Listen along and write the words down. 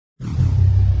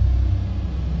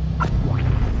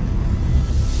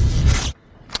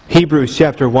Hebrews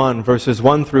chapter 1, verses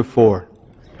 1 through 4.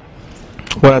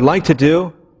 What I'd like to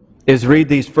do is read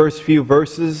these first few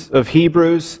verses of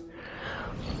Hebrews.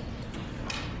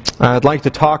 I'd like to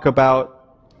talk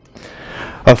about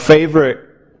a favorite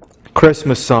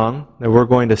Christmas song that we're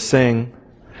going to sing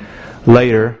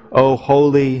later, O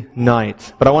Holy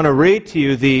Night. But I want to read to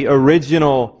you the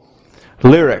original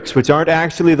lyrics, which aren't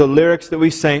actually the lyrics that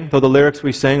we sing, though the lyrics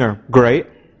we sing are great.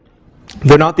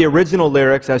 They're not the original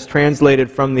lyrics as translated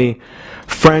from the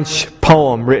French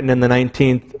poem written in the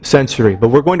 19th century. But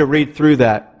we're going to read through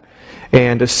that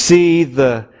and see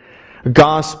the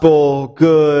gospel,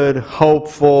 good,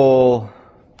 hopeful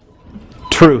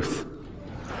truth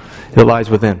that lies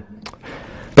within.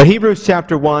 But Hebrews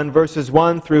chapter 1, verses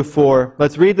 1 through 4.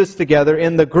 Let's read this together.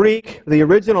 In the Greek, the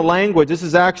original language, this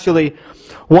is actually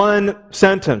one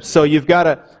sentence. So you've got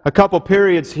a couple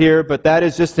periods here, but that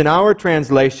is just in our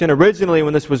translation. Originally,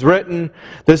 when this was written,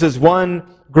 this is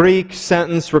one Greek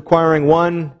sentence requiring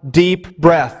one deep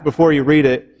breath before you read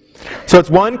it. So it's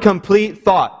one complete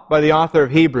thought by the author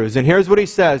of Hebrews. And here's what he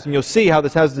says, and you'll see how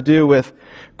this has to do with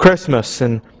Christmas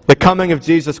and the coming of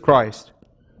Jesus Christ.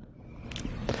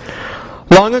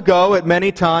 Long ago, at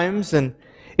many times and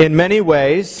in many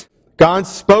ways, God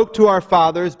spoke to our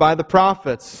fathers by the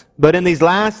prophets. But in these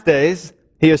last days,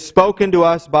 He has spoken to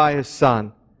us by His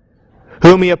Son,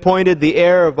 whom He appointed the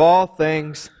heir of all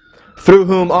things, through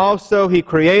whom also He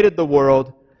created the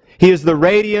world. He is the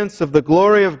radiance of the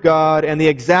glory of God and the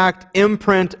exact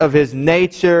imprint of His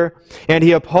nature, and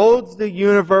He upholds the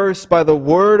universe by the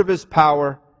word of His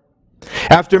power.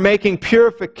 After making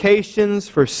purifications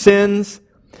for sins,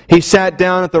 He sat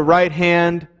down at the right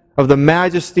hand of the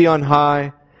Majesty on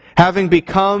high, having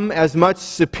become as much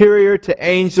superior to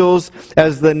angels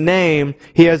as the name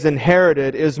He has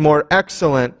inherited is more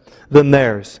excellent than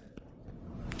theirs.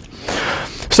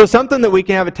 So something that we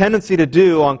can have a tendency to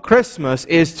do on Christmas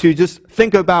is to just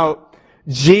think about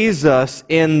Jesus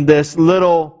in this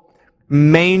little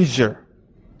manger.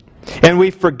 And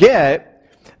we forget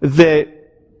that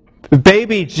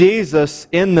baby Jesus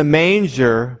in the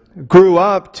manger grew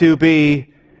up to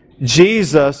be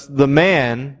Jesus the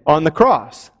man on the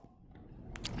cross.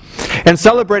 And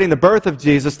celebrating the birth of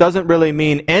Jesus doesn't really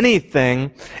mean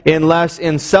anything unless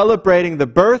in celebrating the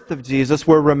birth of Jesus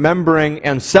we're remembering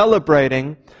and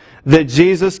celebrating that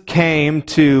Jesus came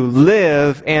to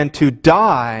live and to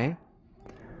die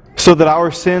so that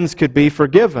our sins could be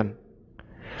forgiven.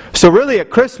 So really at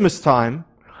Christmas time,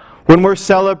 when we're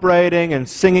celebrating and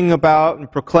singing about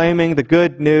and proclaiming the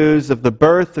good news of the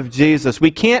birth of Jesus,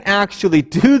 we can't actually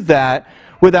do that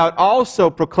without also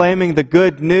proclaiming the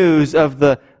good news of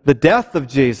the death of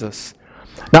Jesus.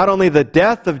 Not only the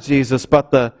death of Jesus, but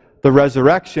the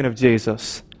resurrection of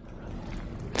Jesus.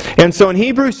 And so in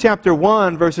Hebrews chapter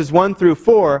 1, verses 1 through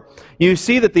 4, you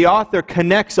see that the author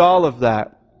connects all of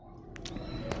that.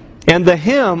 And the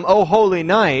hymn, O Holy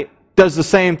Night, does the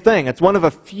same thing. It's one of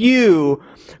a few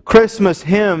Christmas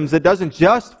hymns that doesn't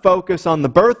just focus on the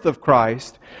birth of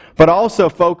Christ, but also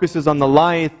focuses on the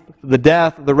life, the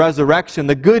death, the resurrection,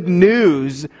 the good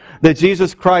news that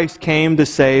Jesus Christ came to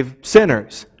save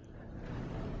sinners.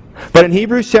 But in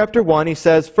Hebrews chapter 1, he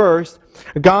says first,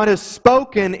 God has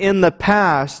spoken in the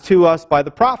past to us by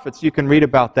the prophets. You can read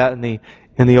about that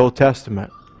in the Old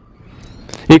Testament.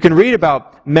 You can read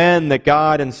about men that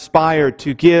God inspired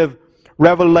to give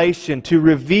revelation, to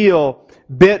reveal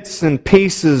bits and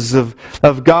pieces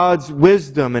of God's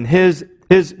wisdom and His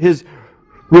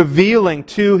revealing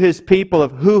to His people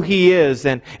of who He is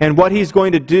and what He's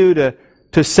going to do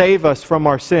to save us from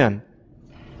our sin.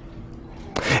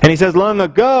 And he says, long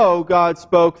ago God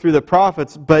spoke through the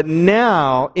prophets, but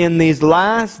now in these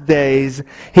last days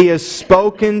He has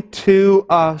spoken to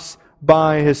us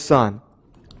by His Son.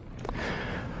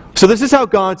 So this is how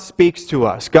God speaks to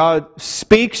us. God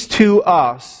speaks to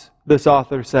us, this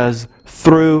author says,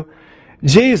 through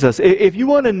Jesus. If you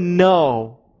want to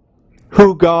know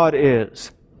who God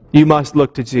is, you must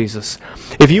look to Jesus.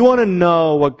 If you want to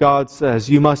know what God says,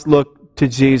 you must look to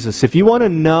Jesus. If you want to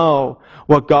know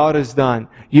what God has done,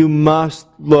 you must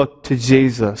look to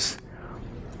Jesus.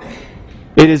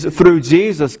 It is through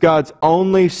Jesus, God's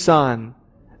only Son,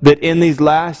 that in these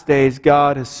last days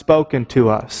God has spoken to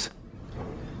us.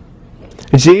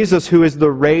 Jesus, who is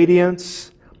the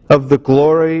radiance of the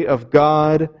glory of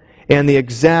God and the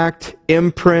exact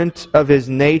imprint of His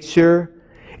nature,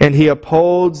 and He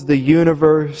upholds the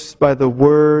universe by the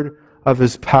word of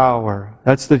His power.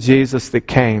 That's the Jesus that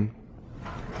came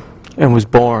and was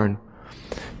born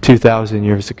 2,000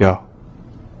 years ago.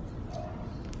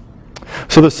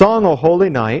 So the song, O Holy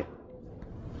Night,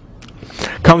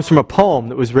 comes from a poem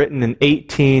that was written in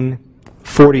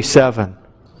 1847.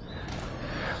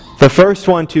 The first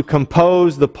one to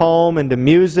compose the poem into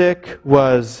music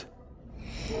was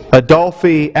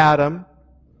Adolphe Adam,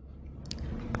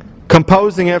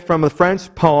 composing it from a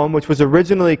French poem which was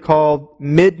originally called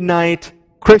Midnight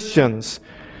Christians,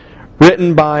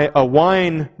 written by a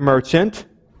wine merchant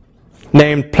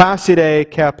named Placide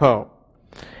Cappeau.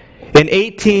 In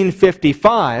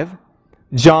 1855,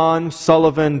 John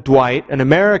Sullivan Dwight, an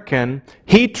American,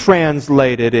 he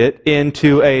translated it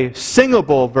into a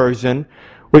singable version,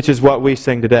 which is what we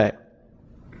sing today.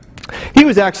 He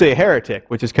was actually a heretic,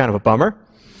 which is kind of a bummer.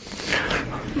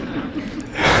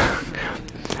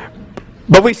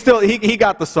 But he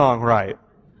got the song right.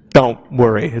 Don't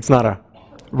worry, it's not a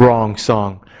wrong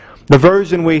song. The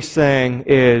version we sing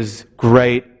is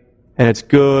great, and it's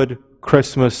good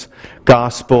Christmas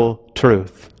gospel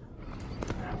truth.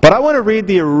 But I want to read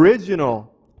the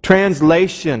original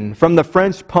translation from the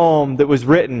French poem that was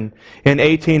written in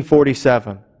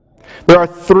 1847. There are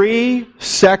 3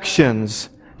 sections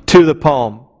to the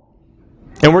poem,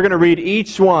 and we're going to read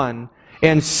each one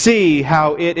and see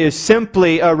how it is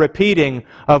simply a repeating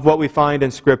of what we find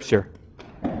in Scripture.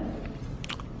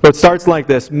 So it starts like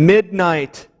this: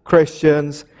 Midnight,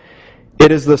 Christians,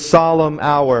 it is the solemn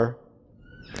hour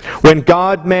when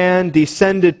God-man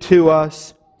descended to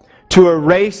us to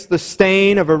erase the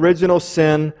stain of original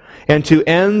sin and to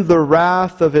end the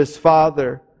wrath of His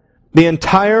Father. The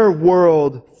entire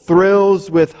world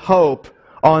thrills with hope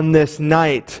on this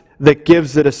night that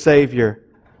gives it a Savior.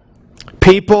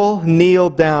 People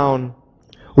kneel down,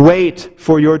 wait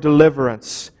for your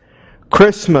deliverance.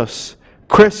 Christmas,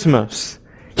 Christmas,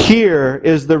 here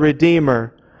is the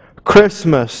Redeemer.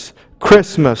 Christmas,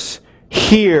 Christmas,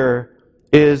 here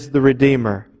is the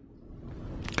Redeemer.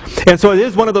 And so it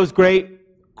is one of those great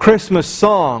Christmas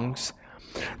songs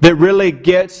that really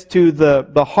gets to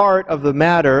the heart of the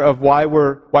matter of why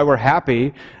we're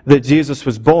happy that Jesus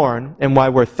was born and why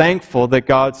we're thankful that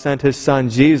God sent His Son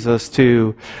Jesus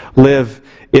to live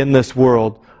in this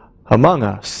world among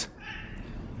us.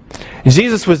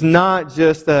 Jesus was not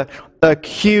just a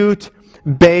cute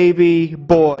baby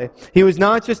boy. He was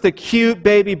not just a cute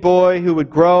baby boy who would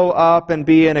grow up and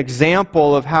be an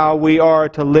example of how we are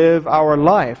to live our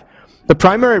life. The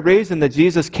primary reason that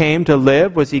Jesus came to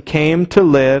live was He came to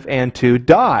live and to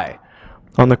die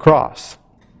on the cross.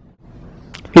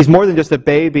 He's more than just a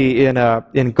baby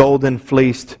in golden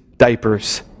fleeced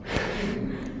diapers.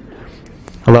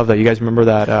 I love that. You guys remember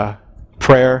that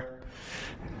prayer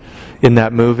in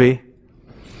that movie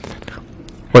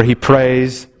where he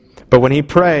prays, but when he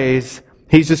prays,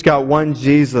 he's just got one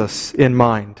Jesus in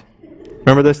mind.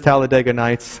 Remember this, Talladega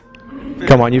Nights?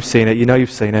 Come on, you've seen it. You know you've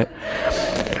seen it.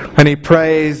 And he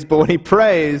prays, but when he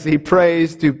prays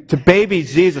to baby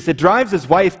Jesus. It drives his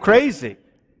wife crazy.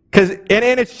 And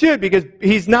it should, because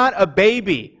he's not a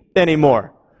baby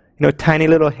anymore. You know, tiny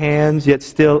little hands, yet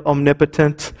still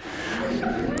omnipotent.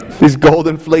 These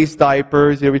golden fleece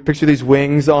diapers, we picture these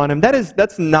wings on him.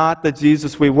 That's not the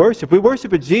Jesus we worship. We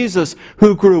worship a Jesus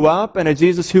who grew up, and a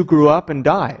Jesus who grew up and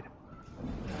died.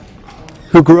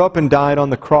 Who grew up and died on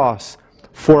the cross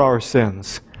for our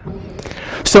sins.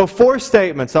 So 4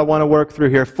 statements I want to work through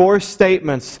here. 4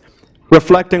 statements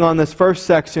reflecting on this first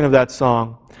section of that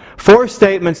song. 4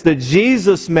 statements that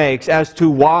Jesus makes as to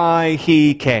why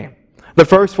He came. The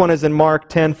first one is in Mark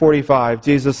 10:45.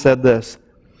 Jesus said this: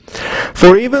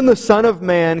 "For even the Son of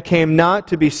Man came not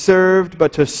to be served,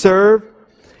 but to serve,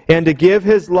 and to give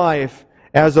His life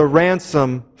as a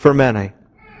ransom for many."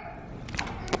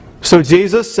 So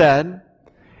Jesus said,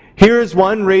 here is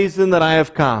one reason that I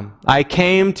have come. I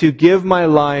came to give my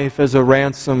life as a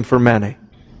ransom for many.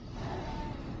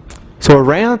 So a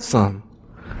ransom.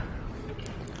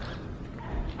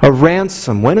 A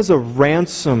ransom. When is a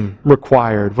ransom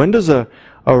required? When does a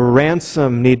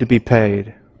ransom need to be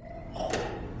paid?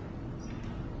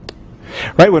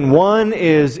 Right, when one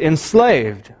is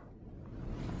enslaved.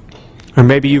 Or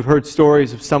maybe you've heard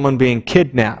stories of someone being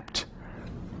kidnapped.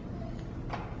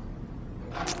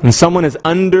 And someone is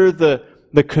under the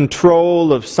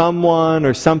control of someone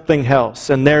or something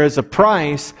else. And there is a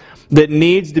price that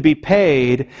needs to be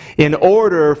paid in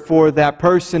order for that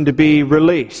person to be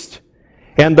released.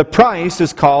 And the price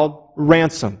is called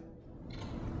ransom.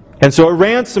 And so a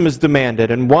ransom is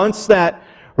demanded. And once that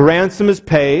ransom is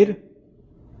paid,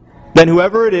 then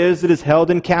whoever it is that is held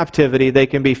in captivity, they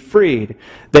can be freed.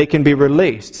 They can be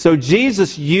released. So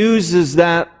Jesus uses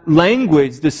that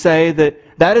language to say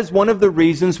that is one of the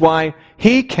reasons why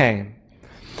He came.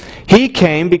 He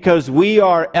came because we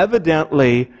are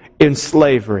evidently in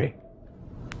slavery.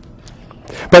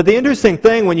 But the interesting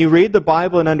thing when you read the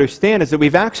Bible and understand is that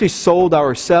we've actually sold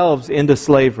ourselves into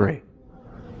slavery.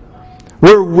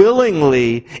 We're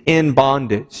willingly in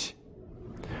bondage.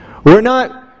 We're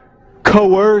not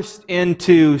coerced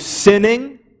into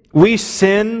sinning. We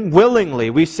sin willingly.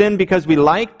 We sin because we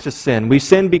like to sin. We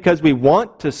sin because we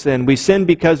want to sin. We sin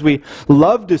because we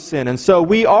love to sin. And so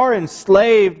we are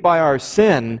enslaved by our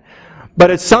sin, but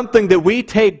it's something that we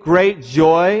take great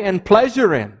joy and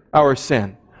pleasure in, our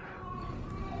sin.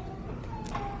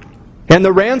 And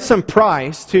the ransom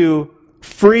price to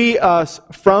free us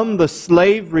from the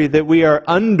slavery that we are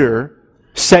under,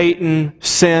 Satan,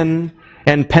 sin,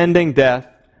 and pending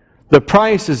death, the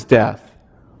price is death.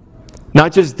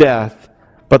 Not just death,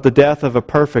 but the death of a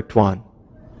perfect one.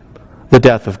 The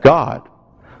death of God.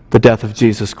 The death of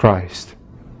Jesus Christ.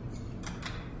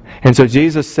 And so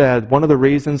Jesus said, one of the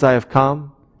reasons I have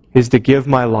come is to give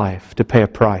my life, to pay a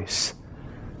price,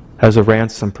 as a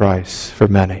ransom price for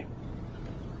many.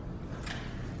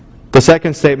 The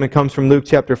second statement comes from Luke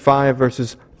chapter 5,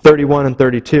 verses 31 and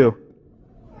 32.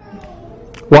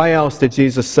 Why else did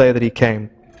Jesus say that He came?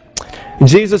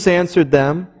 Jesus answered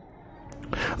them,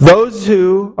 "Those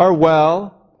who are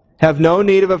well have no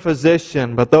need of a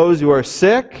physician, but those who are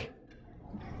sick.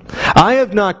 I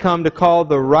have not come to call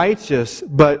the righteous,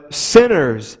 but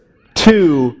sinners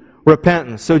to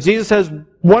repentance." So Jesus says,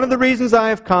 one of the reasons I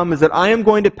have come is that I am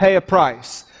going to pay a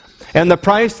price. And the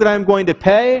price that I'm going to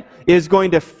pay is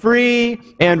going to free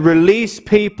and release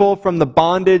people from the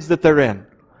bondage that they're in.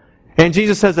 And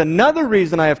Jesus says, another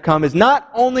reason I have come is not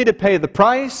only to pay the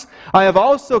price, I have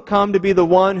also come to be the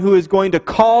one who is going to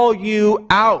call you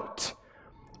out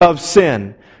of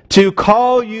sin, to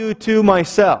call you to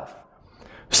myself.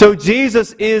 So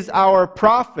Jesus is our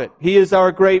prophet. He is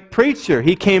our great preacher.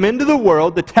 He came into the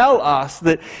world to tell us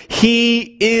that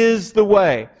He is the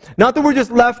way. Not that we're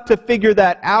just left to figure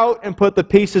that out and put the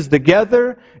pieces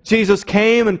together. Jesus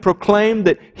came and proclaimed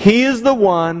that He is the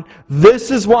one. This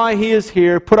is why He is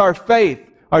here. Put our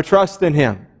faith, our trust in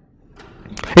Him.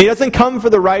 And He doesn't come for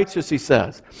the righteous, He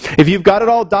says. If you've got it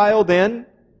all dialed in,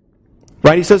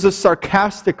 right? He says this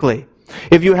sarcastically.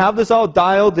 If you have this all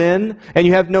dialed in and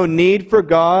you have no need for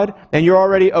God and you're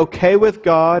already okay with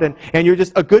God and you're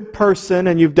just a good person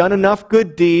and you've done enough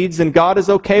good deeds and God is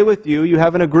okay with you, you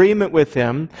have an agreement with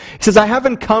Him. He says, I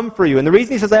haven't come for you. And the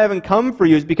reason He says I haven't come for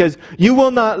you is because you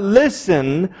will not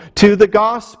listen to the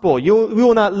gospel. You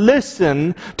will not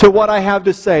listen to what I have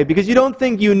to say because you don't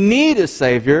think you need a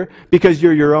Savior because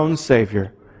you're your own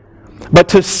Savior. But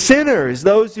to sinners,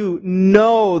 those who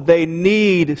know they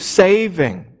need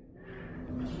saving,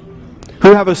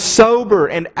 who have a sober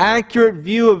and accurate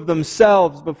view of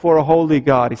themselves before a holy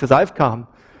God, He says, I've come,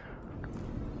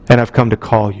 and I've come to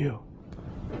call you.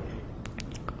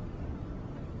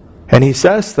 And He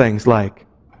says things like,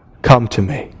 come to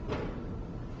me.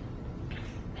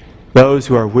 Those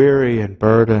who are weary and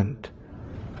burdened,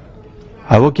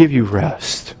 I will give you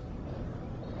rest.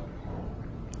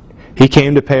 He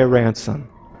came to pay a ransom.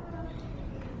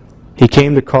 He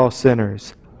came to call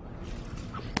sinners.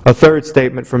 A third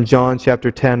statement from John chapter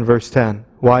 10, verse 10.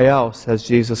 Why else has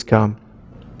Jesus come?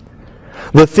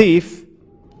 The thief,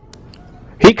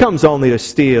 he comes only to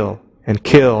steal and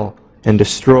kill and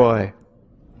destroy.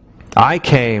 I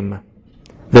came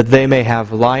that they may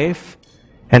have life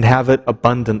and have it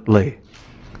abundantly.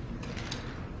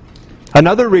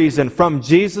 Another reason from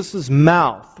Jesus'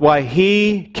 mouth why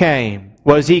He came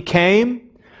was He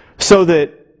came so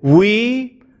that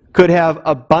we could have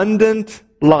abundant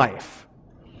life.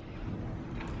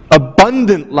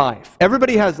 Abundant life.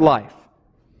 Everybody has life.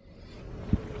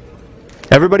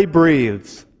 Everybody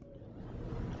breathes.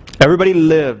 Everybody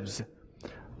lives.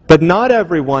 But not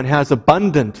everyone has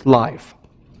abundant life.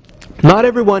 Not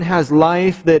everyone has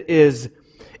life that is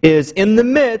in the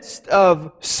midst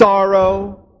of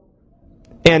sorrow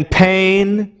and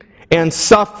pain and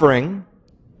suffering.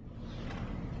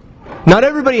 Not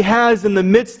everybody has in the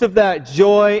midst of that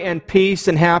joy and peace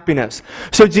and happiness.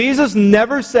 So Jesus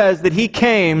never says that He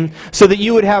came so that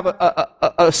you would have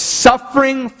a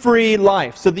suffering-free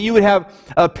life, so that you would have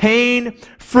a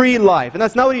pain-free life. And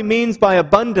that's not what He means by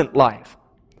abundant life.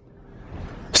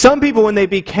 Some people, when they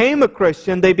became a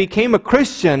Christian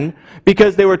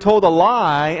because they were told a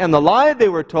lie, and the lie they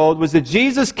were told was that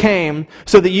Jesus came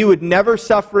so that you would never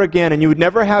suffer again and you would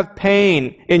never have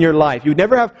pain in your life. You would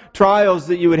never have trials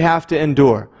that you would have to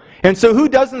endure. And so who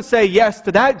doesn't say yes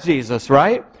to that Jesus,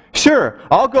 right? Sure,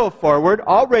 I'll go forward,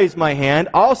 I'll raise my hand,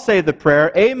 I'll say the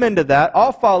prayer, amen to that,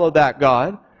 I'll follow that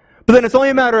God. But then it's only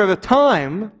a matter of a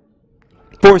time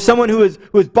for someone who is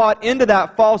bought into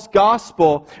that false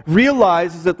gospel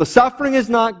realizes that the suffering is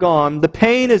not gone, the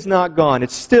pain is not gone,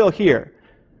 it's still here.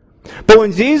 But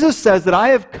when Jesus says that I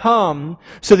have come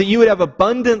so that you would have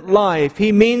abundant life,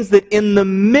 He means that in the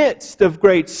midst of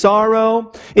great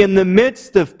sorrow, in the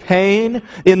midst of pain,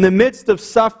 in the midst of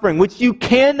suffering, which you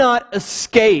cannot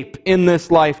escape in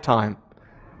this lifetime,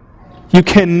 you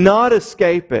cannot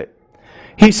escape it.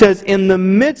 He says, in the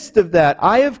midst of that,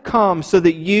 I have come so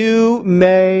that you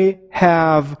may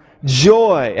have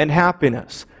joy and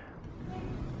happiness.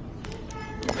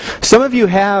 Some of you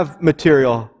have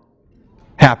material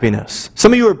happiness.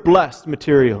 Some of you are blessed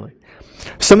materially.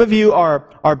 Some of you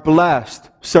are blessed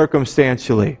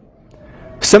circumstantially.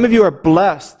 Some of you are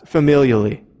blessed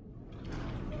familially.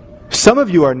 Some of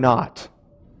you are not.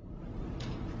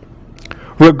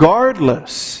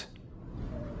 Regardless,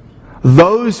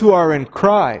 those who are in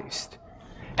Christ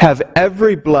have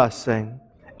every blessing,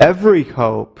 every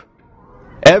hope,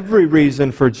 every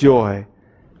reason for joy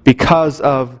because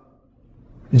of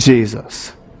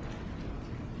Jesus.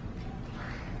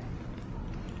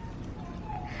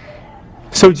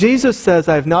 So Jesus says,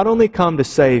 I have not only come to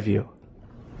save you,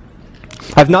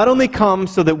 I've not only come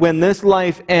so that when this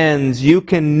life ends, you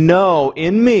can know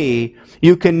in me,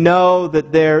 you can know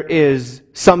that there is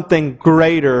something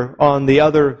greater on the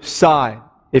other side,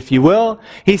 if you will.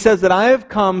 He says that I have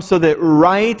come so that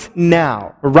right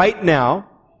now,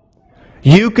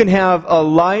 you can have a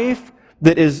life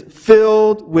that is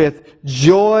filled with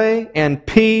joy and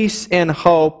peace and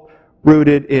hope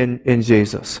rooted in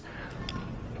Jesus.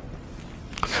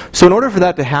 So in order for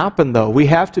that to happen, though, we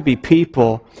have to be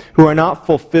people who are not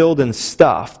fulfilled in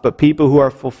stuff, but people who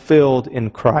are fulfilled in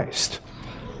Christ.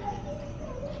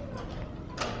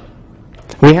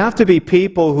 We have to be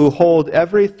people who hold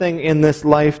everything in this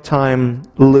lifetime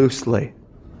loosely.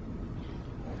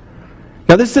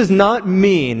 Now, this does not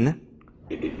mean,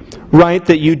 right,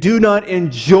 that you do not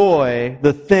enjoy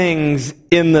the things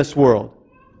in this world.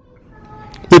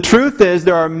 The truth is,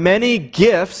 there are many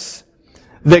gifts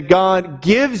that God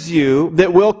gives you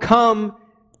that will come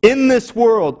in this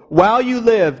world while you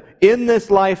live in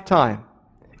this lifetime.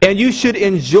 And you should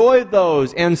enjoy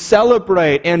those and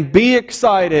celebrate and be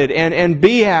excited and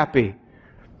be happy.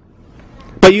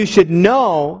 But you should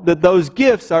know that those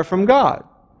gifts are from God.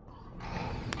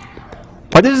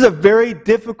 But this is a very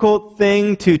difficult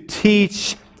thing to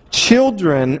teach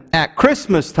children at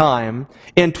Christmas time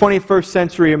in 21st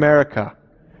century America.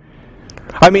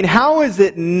 I mean, how is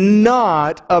it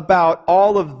not about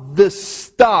all of this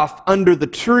stuff under the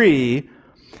tree?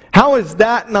 How is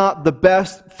that not the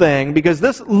best thing? Because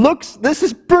this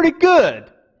is pretty good.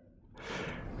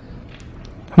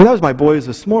 I mean, that was my boys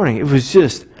this morning. It was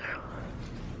just,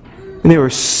 and they were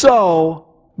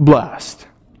so blessed.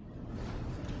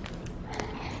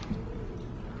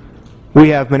 We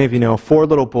have, many of you know, 4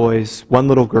 little boys, 1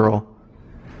 little girl.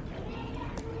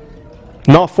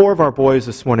 And all 4 of our boys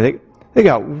this morning, they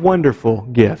got wonderful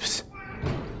gifts.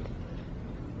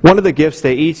 One of the gifts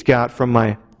they each got from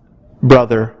my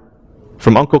brother,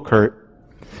 from Uncle Kurt,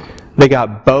 they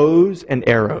got bows and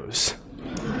arrows.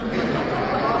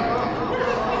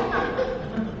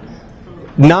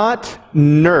 Not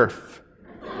Nerf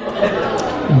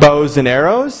bows and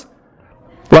arrows.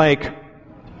 Like,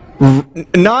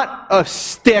 not a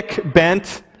stick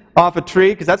bent off a tree,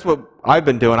 because that's what I've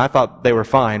been doing. I thought they were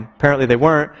fine. Apparently they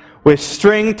weren't. With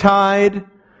string tied.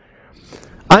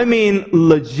 I mean,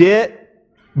 legit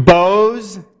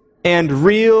bows and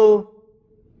real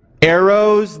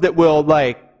arrows that will,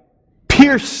 like,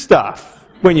 pierce stuff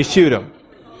when you shoot them.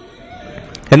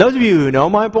 And those of you who know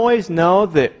my boys know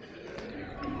that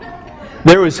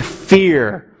there was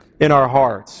fear in our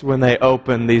hearts when they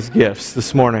opened these gifts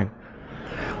this morning.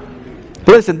 But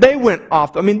listen, they went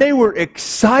off. I mean, they were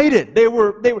excited. They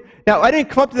were. Now, I didn't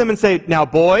come up to them and say, "Now,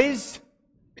 boys,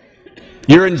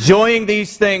 you're enjoying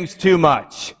these things too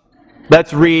much.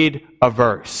 Let's read a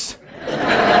verse."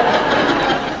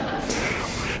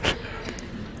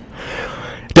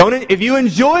 If you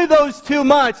enjoy those too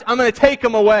much, I'm going to take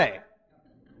them away.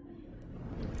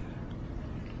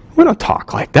 We don't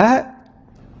talk like that.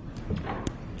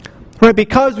 Right?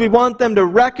 Because we want them to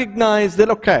recognize that,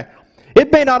 okay,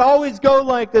 it may not always go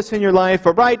like this in your life,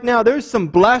 but right now there's some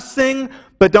blessing.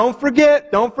 But don't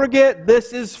forget,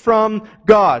 this is from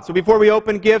God. So before we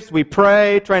open gifts, we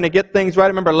pray, trying to get things right. I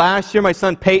remember last year my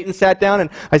son Peyton sat down and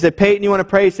I said, "Peyton, you want to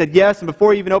pray?" He said, "Yes." And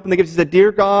before he even opened the gifts, he said,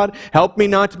 "Dear God, help me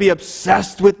not to be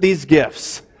obsessed with these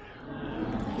gifts."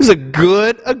 This is a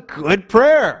good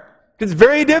prayer. It's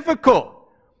very difficult.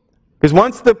 Because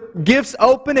once the gifts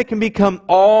open, it can become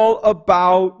all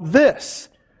about this.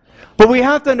 What we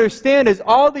have to understand is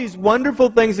all these wonderful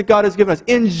things that God has given us.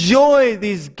 Enjoy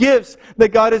these gifts that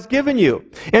God has given you.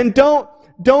 And don't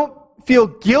feel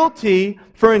guilty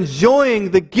for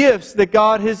enjoying the gifts that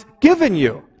God has given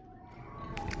you.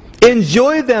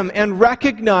 Enjoy them and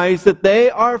recognize that they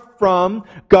are from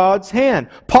God's hand.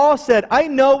 Paul said, I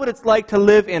know what it's like to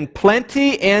live in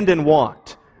plenty and in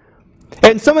want.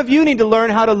 And some of you need to learn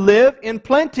how to live in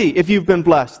plenty if you've been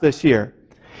blessed this year.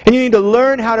 And you need to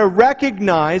learn how to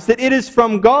recognize that it is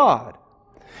from God.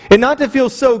 And not to feel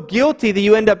so guilty that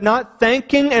you end up not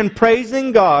thanking and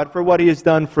praising God for what He has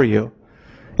done for you.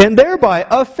 And thereby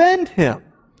offend Him.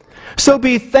 So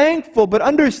be thankful, but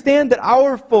understand that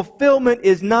our fulfillment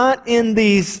is not in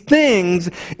these things.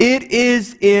 It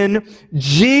is in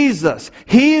Jesus.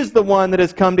 He is the one that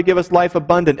has come to give us life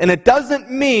abundant. And it doesn't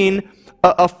mean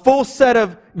a full set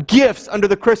of gifts under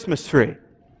the Christmas tree.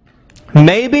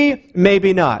 Maybe,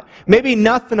 maybe not. Maybe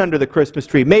nothing under the Christmas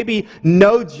tree. Maybe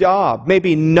no job.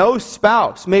 Maybe no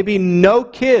spouse. Maybe no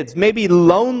kids. Maybe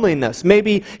loneliness.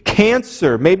 Maybe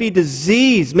cancer. Maybe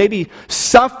disease. Maybe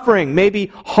suffering.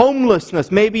 Maybe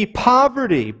homelessness. Maybe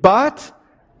poverty. But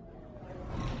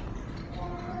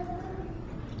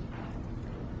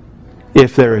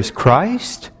if there is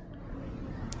Christ,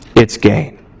 it's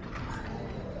gain.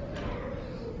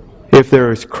 If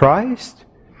there is Christ,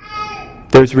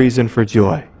 there's reason for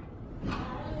joy.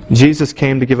 Jesus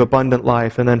came to give abundant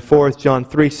life. And then fourth, John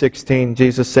 3:16,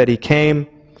 Jesus said He came.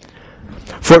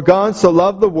 For God so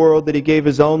loved the world that He gave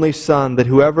His only Son, that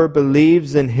whoever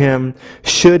believes in Him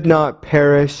should not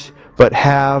perish, but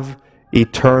have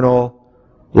eternal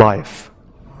life.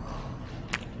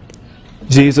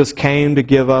 Jesus came to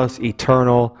give us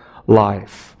eternal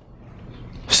life.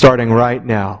 Starting right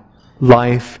now,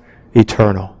 life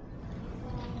eternal.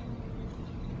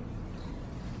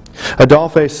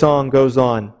 Adolphe's song goes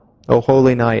on, O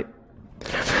holy night.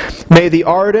 May the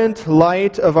ardent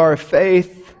light of our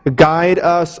faith guide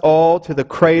us all to the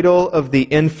cradle of the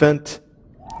infant,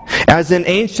 as in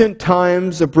ancient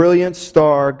times a brilliant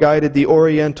star guided the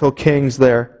oriental kings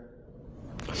there.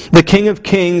 The King of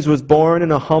Kings was born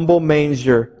in a humble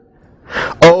manger.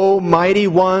 O mighty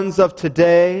ones of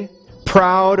today,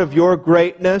 proud of your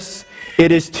greatness,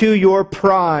 it is to your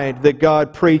pride that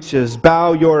God preaches.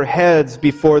 Bow your heads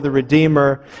before the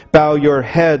Redeemer. Bow your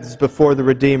heads before the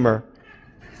Redeemer.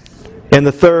 In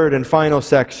the third and final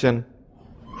section,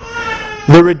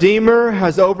 the Redeemer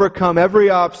has overcome every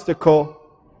obstacle.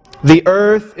 The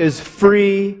earth is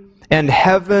free and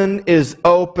heaven is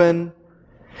open.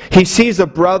 He sees a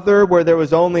brother where there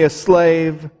was only a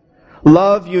slave.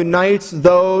 Love unites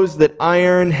those that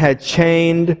iron had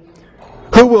chained.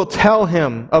 Who will tell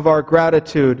Him of our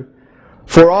gratitude?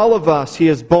 For all of us He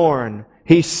is born.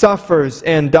 He suffers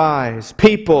and dies.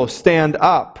 People, stand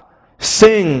up.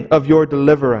 Sing of your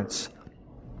deliverance.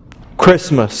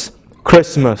 Christmas,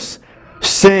 Christmas.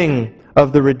 Sing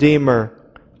of the Redeemer.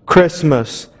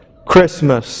 Christmas,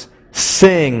 Christmas.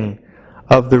 Sing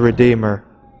of the Redeemer.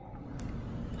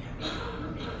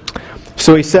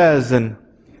 So he says in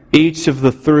each of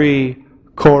the three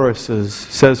choruses,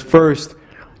 says first,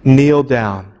 kneel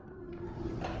down.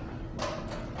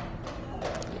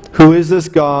 Who is this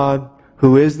God?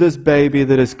 Who is this baby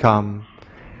that has come?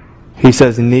 He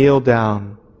says, kneel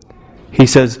down. He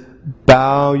says,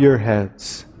 bow your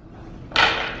heads.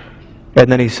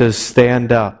 And then he says,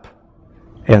 stand up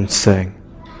and sing.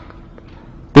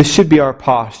 This should be our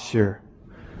posture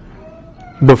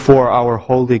before our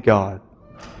holy God.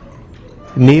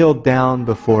 Kneel down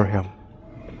before Him.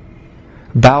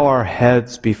 Bow our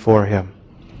heads before Him.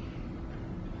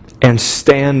 And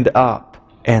stand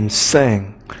up and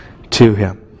sing to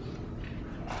Him.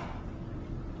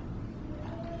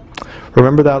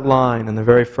 Remember that line in the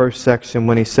very first section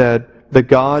when He said, the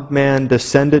God-man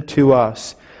descended to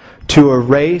us to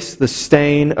erase the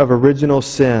stain of original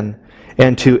sin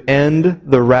and to end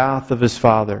the wrath of His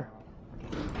Father.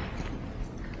 In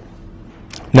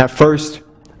that first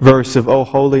verse of O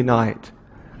Holy Night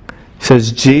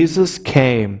says, Jesus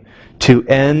came to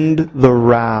end the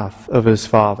wrath of His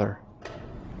Father.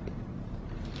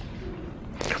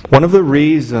 One of the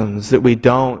reasons that we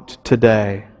don't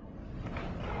today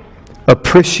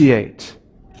appreciate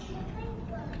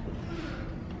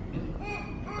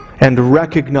and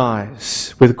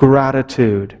recognize with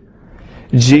gratitude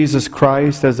Jesus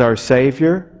Christ as our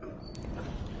Savior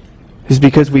is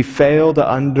because we fail to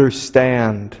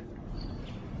understand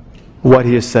what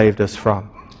He has saved us from.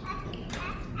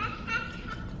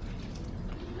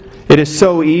 It is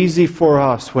so easy for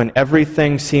us when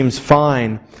everything seems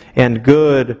fine and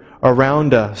good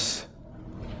around us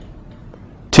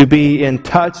to be in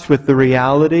touch with the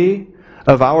reality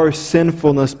of our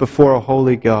sinfulness before a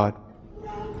holy God.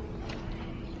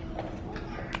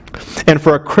 and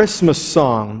for a Christmas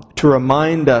song to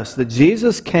remind us that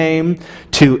Jesus came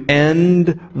to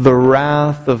end the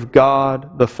wrath of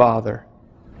God the Father.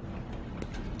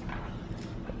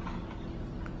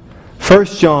 1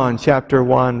 John chapter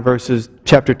 2, verses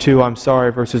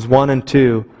 1 and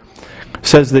 2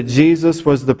 says that Jesus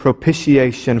was the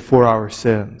propitiation for our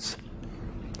sins.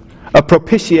 A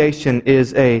propitiation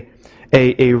is a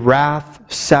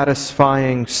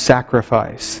wrath-satisfying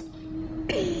sacrifice.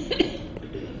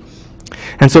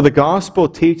 And so the gospel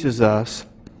teaches us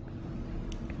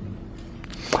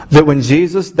that when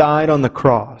Jesus died on the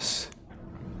cross,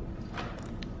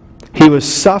 He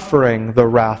was suffering the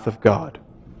wrath of God.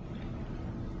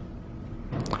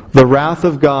 The wrath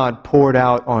of God poured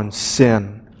out on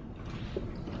sin.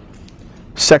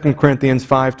 2 Corinthians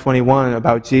 5:21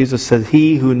 about Jesus says,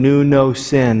 He who knew no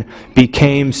sin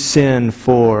became sin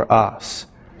for us.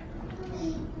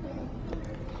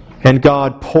 And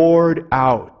God poured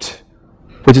out,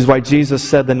 which is why Jesus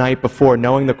said the night before,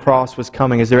 knowing the cross was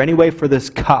coming, is there any way for this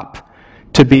cup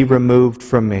to be removed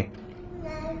from me?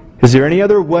 Is there any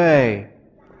other way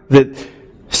that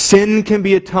sin can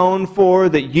be atoned for,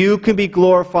 that you can be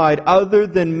glorified other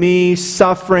than me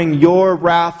suffering your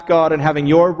wrath, God, and having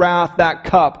your wrath, that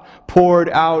cup, poured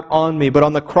out on me? But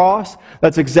on the cross,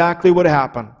 that's exactly what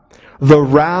happened. The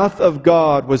wrath of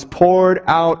God was poured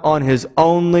out on His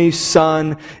only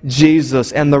Son,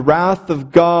 Jesus. And the wrath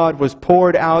of God was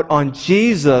poured out on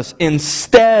Jesus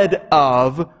instead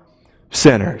of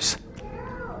sinners,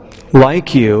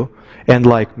 like you and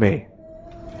like me.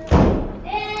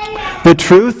 The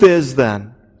truth is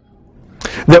then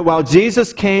that while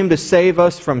Jesus came to save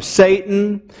us from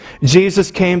Satan,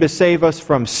 Jesus came to save us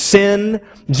from sin,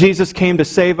 Jesus came to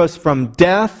save us from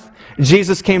death,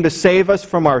 Jesus came to save us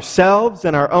from ourselves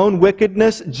and our own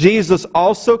wickedness, Jesus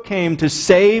also came to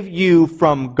save you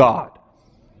from God.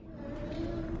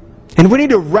 And we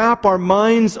need to wrap our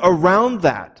minds around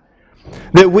that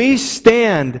we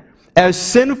stand as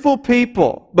sinful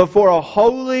people before a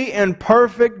holy and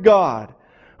perfect God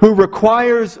who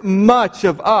requires much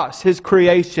of us, His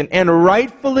creation, and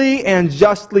rightfully and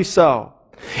justly so.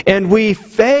 And we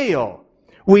fail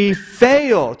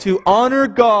to honor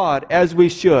God as we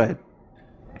should.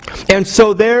 And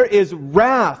so there is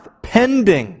wrath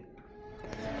pending.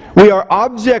 We are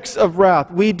objects of wrath.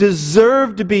 We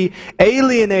deserve to be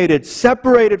alienated,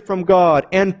 separated from God,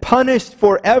 and punished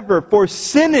forever for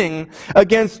sinning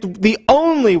against the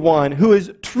only one who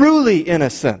is truly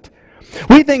innocent.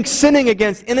 We think sinning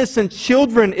against innocent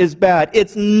children is bad.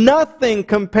 It's nothing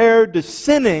compared to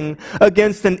sinning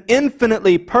against an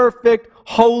infinitely perfect,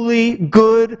 holy,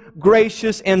 good,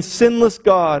 gracious, and sinless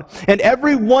God. And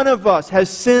every one of us has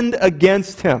sinned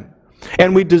against Him,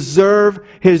 and we deserve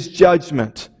His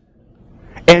judgment.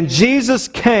 And Jesus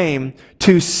came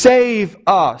to save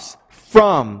us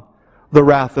from the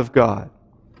wrath of God.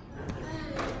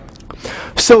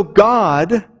 So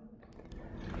God,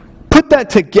 put that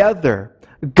together.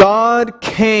 God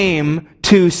came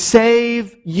to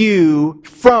save you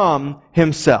from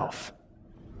Himself.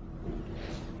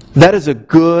 That is a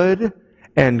good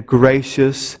and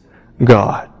gracious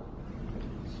God.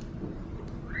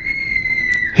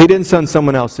 He didn't send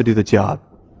someone else to do the job.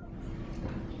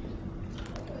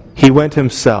 He went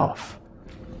Himself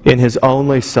in His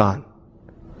only Son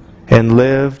and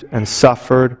lived and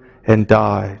suffered and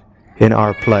died in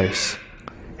our place.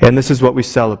 And this is what we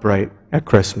celebrate at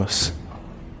Christmas.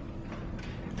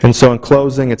 And so in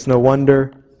closing, it's no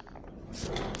wonder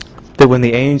that when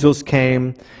the angels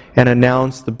came and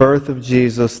announced the birth of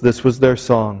Jesus, this was their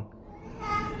song.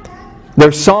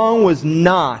 Their song was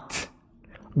not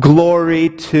glory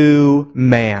to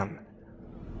man.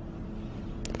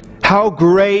 How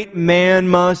great man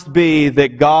must be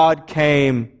that God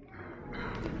came,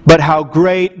 but how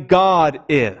great God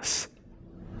is.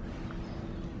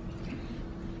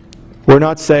 We're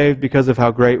not saved because of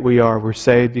how great we are. We're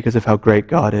saved because of how great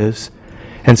God is.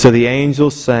 And so the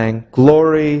angels sang,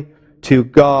 "Glory to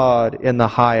God in the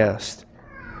highest,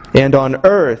 and on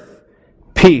earth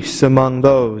peace among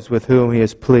those with whom He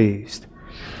is pleased.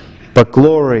 But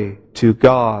glory to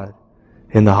God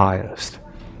in the highest."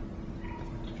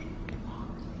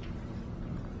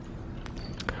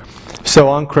 So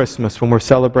on Christmas, when we're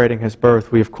celebrating His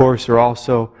birth, we of course are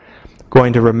also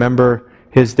going to remember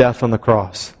His death on the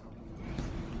cross.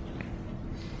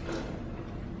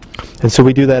 And so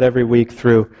we do that every week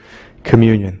through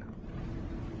communion.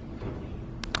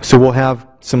 So we'll have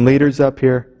some leaders up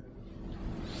here.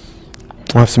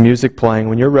 We'll have some music playing.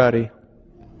 When you're ready,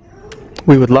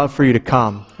 we would love for you to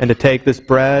come and to take this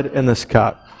bread and this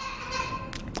cup.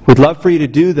 We'd love for you to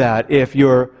do that if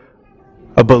you're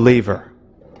a believer.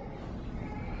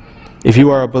 if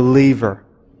you are a believer,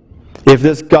 if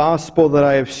this gospel that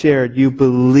I have shared, you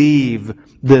believe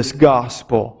this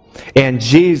gospel, and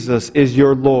Jesus is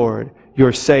your Lord,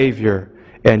 your Savior,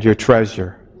 and your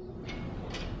treasure,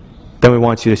 then we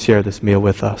want you to share this meal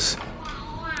with us.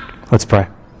 Let's pray.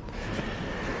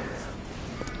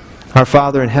 Our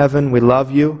Father in heaven, we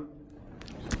love you,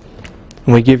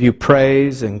 and we give you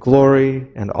praise and glory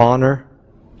and honor.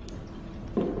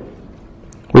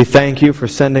 We thank you for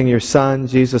sending your Son,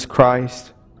 Jesus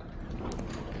Christ,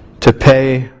 to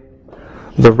pay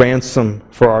the ransom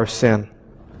for our sin.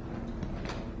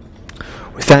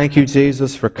 We thank you,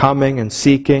 Jesus, for coming and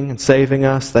seeking and saving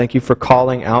us. Thank you for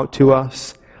calling out to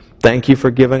us. Thank you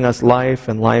for giving us life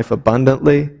and life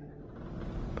abundantly.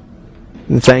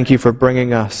 And thank you for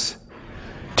bringing us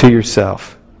to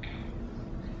yourself.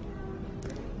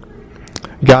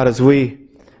 God, as we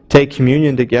take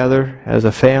communion together as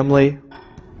a family,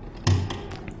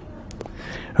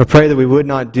 I pray that we would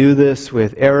not do this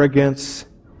with arrogance,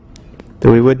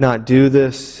 that we would not do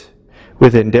this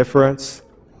with indifference,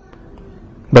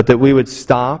 but that we would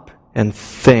stop and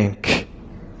think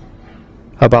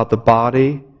about the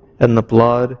body and the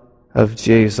blood of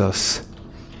Jesus,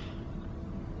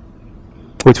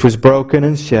 which was broken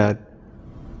and shed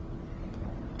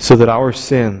so that our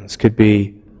sins could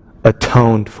be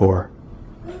atoned for,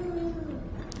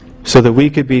 so that we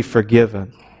could be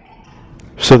forgiven,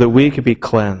 so that we could be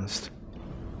cleansed.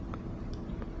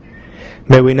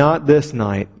 May we not this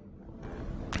night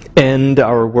end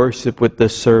our worship with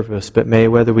this service, but may,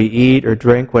 whether we eat or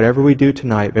drink, whatever we do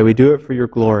tonight, may we do it for your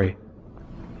glory.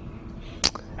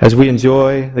 As we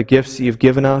enjoy the gifts that you've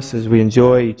given us, as we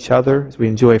enjoy each other, as we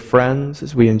enjoy friends,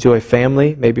 as we enjoy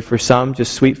family, maybe for some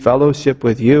just sweet fellowship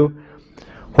with you,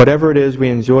 whatever it is we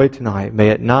enjoy tonight, may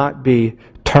it not be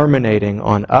terminating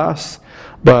on us,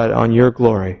 but on your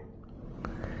glory.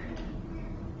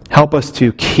 Help us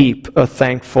to keep a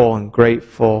thankful and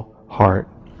grateful heart.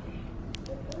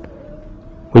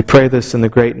 We pray this in the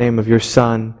great name of your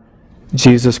Son,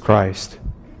 Jesus Christ.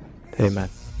 Amen.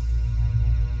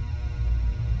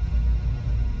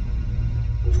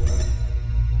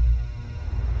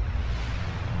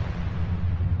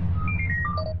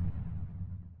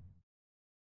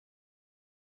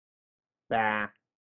 Bah.